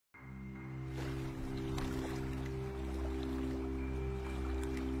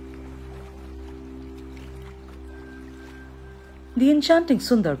The enchanting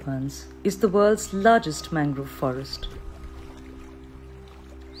Sundarbans is the world's largest mangrove forest,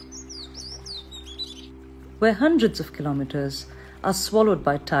 where hundreds of kilometers are swallowed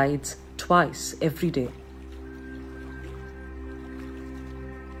by tides twice every day.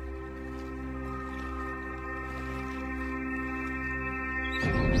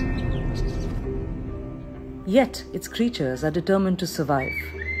 Yet its creatures are determined to survive.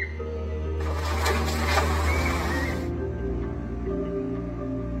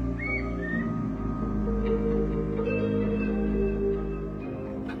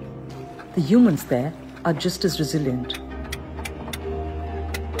 The humans there are just as resilient.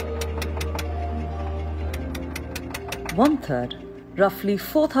 One-third, roughly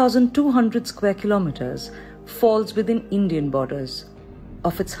 4,200 square kilometers, falls within Indian borders.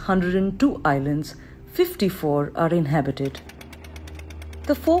 Of its 102 islands, 54 are inhabited.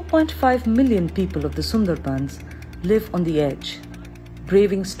 The 4.5 million people of the Sundarbans live on the edge,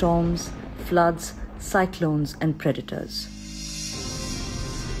 braving storms, floods, cyclones and predators.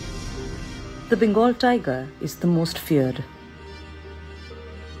 The Bengal tiger is the most feared.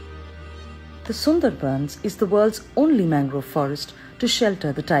 The Sundarbans is the world's only mangrove forest to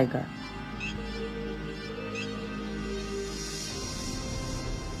shelter the tiger.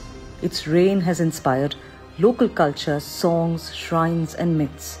 Its reign has inspired local culture, songs, shrines and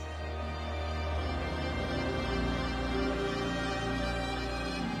myths.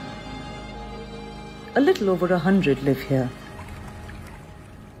 A little over 100 live here.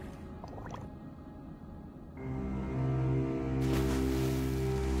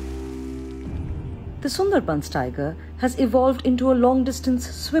 The Sundarbans tiger has evolved into a long-distance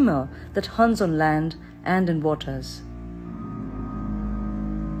swimmer that hunts on land and in waters.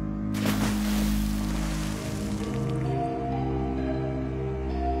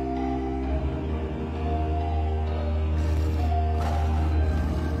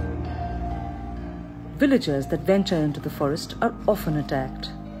 Villagers that venture into the forest are often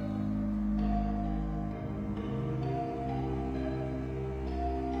attacked.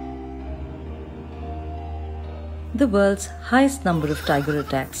 The world's highest number of tiger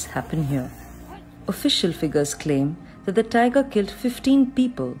attacks happen here. Official figures claim that the tiger killed 15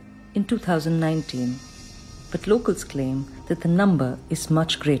 people in 2019, but locals claim that the number is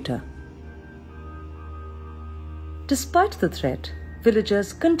much greater. Despite the threat,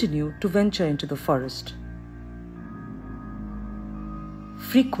 villagers continue to venture into the forest.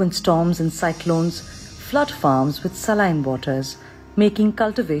 Frequent storms and cyclones flood farms with saline waters, making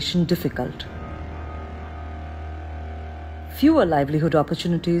cultivation difficult. Fewer livelihood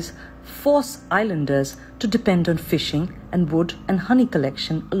opportunities force islanders to depend on fishing and wood and honey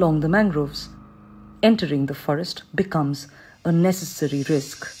collection along the mangroves. Entering the forest becomes a necessary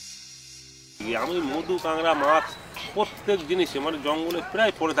risk. প্রত্যেক জিনিসে মানে জঙ্গলে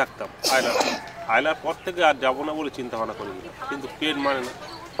প্রায় পড়ে থাকতাম আয়লার পর থেকে আর যাব না বলে চিন্তা ভাবনা করি কিন্তু পেট মানে না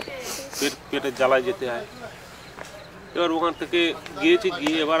পেটের জ্বালায় যেতে হয় এবার ওখান থেকে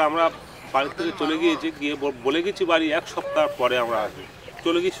গিয়ে এবার আমরা বাড়ি থেকে চলে গিয়েছি গিয়ে বলে গেছি বাড়ি এক সপ্তাহ পরে আমরা আসবো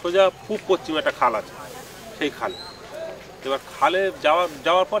চলে গিয়ে সোজা পূব পশ্চিমে একটা খাল আছে সেই খালে এবার খালে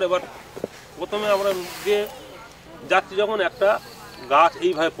যাওয়ার পর এবার প্রথমে আমরা গিয়ে যাচ্ছি যখন একটা গাছ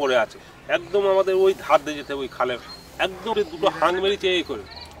এইভাবে পড়ে আছে একদম আমাদের ওই ধার দিয়ে যেতে ওই খালের একদম দুটো হাঁক মেরেছে এই করে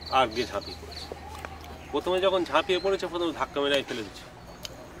আর গিয়ে ঝাঁপিয়ে পড়েছে প্রথমে যখন ঝাঁপিয়ে পড়েছে প্রথমে ধাক্কা মেরে ফেলে দিচ্ছে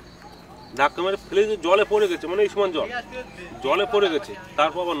ধাক্কা মেরে ফেলে দিয়ে জলে পড়ে গেছে মানে এই সমান জলে পড়ে গেছে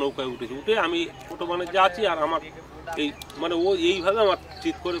তারপর আবার নৌকায় উঠে আমি মোটো মানে যাচ্ছি আর আমার এই মানে ও এইভাবে আমার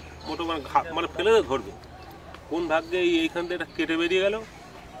চিৎ করে মোটো মানে মানে ফেলে ধরবে কোন ভাগ্যে এইখান থেকে এটা কেটে বেরিয়ে গেল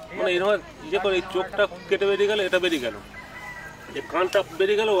মানে এরকম ইয়ে করে এই চোখটা কেটে বেরিয়ে গেল এটা বেরিয়ে গেল যে কানটা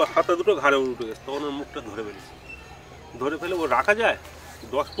বেরিয়ে গেল ও হাতা দুটো ঘাড়ে উঠে গেছে তখন ওর মুখটা ধরে ফেলেছে ধরে ফেলে ও রাখা যায়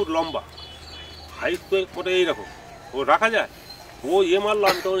 10 ফুট লম্বা হাইট তো করে এইরকম ও রাখা যায় ও মারলো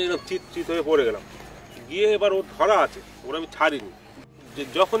আমি তখন এরকম চিত হয়ে পড়ে গেলাম গিয়ে এবার ও ধরা আছে ওরা আমি ছাড়িনি যে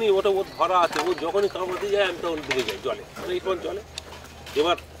যখনই ওটা ও ধরা আছে ও যখনই কামড়াতে যায় আমি তখন ডুবে যাই জলে মানে এই জলে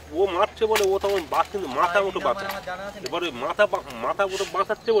এবার ও মারছে বলে ও তখন কিন্তু মাথা মতো বাঁচে এবার ওই মাথা মতো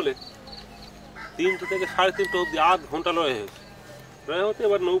বাঁচাচ্ছে বলে 3 থেকে 3.5 অবধি আধ ঘন্টা লড়াই হয়েছে লড়াই হতে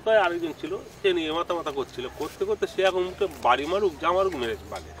এবার নৌকায় আরেকজন ছিল সে নিয়ে মাথা করছিল করতে সে এখন মুখে বাড়ি মারুক মেরেছে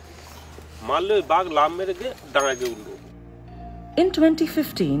বাঘে মারলে ওই বাঘ লাভ মেরে গিয়ে ডাঙায় গিয়ে উঠল। In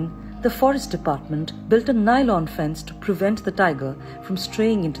 2015, the Forest Department built a nylon fence to prevent the tiger from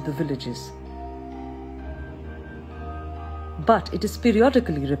straying into the villages. But it is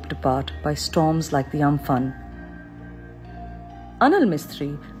periodically ripped apart by storms like the Amphan. Anil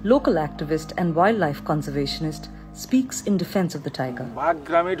Mistry, local activist and wildlife conservationist, speaks in defense of the tiger. বাঘ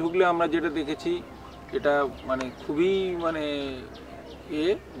গ্রামে ঢুকলে আমরা যেটা দেখেছি এটা মানে খুবই মানে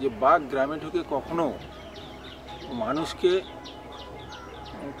যে বাঘ গ্রামে ঢুকে কখনো মানুষকে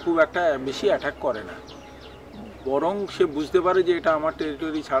খুব একটা বেশি অ্যাটাক করে না, বরং সে বুঝতে পারে যে এটা আমার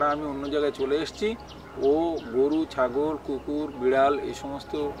টেরিটরি ছাড়া আমি অন্য জায়গায় চলে এসেছি। ও গরু, ছাগল, কুকুর, বিড়াল এই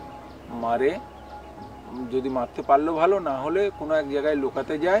সমস্ত মারে, যদি মারতে পারলেও ভালো, না হলে কোনো এক জায়গায়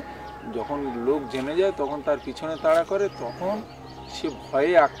লুকাতে যায়। যখন লোক জেনে যায় তখন তার পিছনে তাড়া করে, তখন সে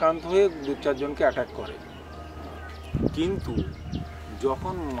ভয়ে আক্রান্ত হয়ে 2-4 জনকে অ্যাটাক করে। কিন্তু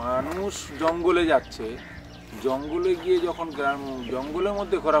যখন মানুষ জঙ্গলে যাচ্ছে, জঙ্গলে গিয়ে যখন জঙ্গলের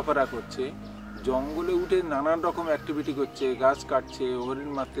মধ্যে ঘোরাফেরা করছে, জঙ্গলে উঠে নানান রকম অ্যাক্টিভিটি করছে, গাছ কাটছে, হরিণ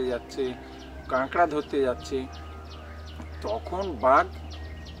মারতে যাচ্ছে, কাঁকড়া ধরতে যাচ্ছে, তখন বাঘ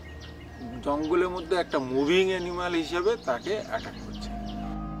জঙ্গলের মধ্যে একটা মুভিং অ্যানিমাল হিসেবে তাকে অ্যাটাক করছে।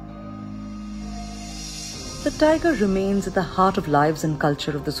 The tiger remains at the heart of lives and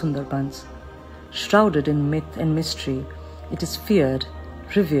culture of the Sundarbans. Shrouded in myth and mystery, it is feared,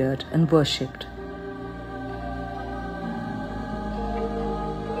 revered and worshipped.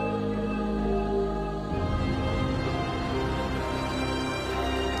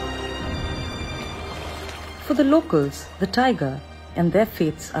 For the locals, the tiger and their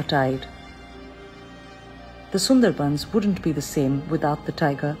fates are tied. The Sundarbans wouldn't be the same without the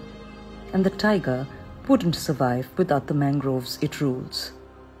tiger, and the tiger wouldn't survive without the mangroves it rules.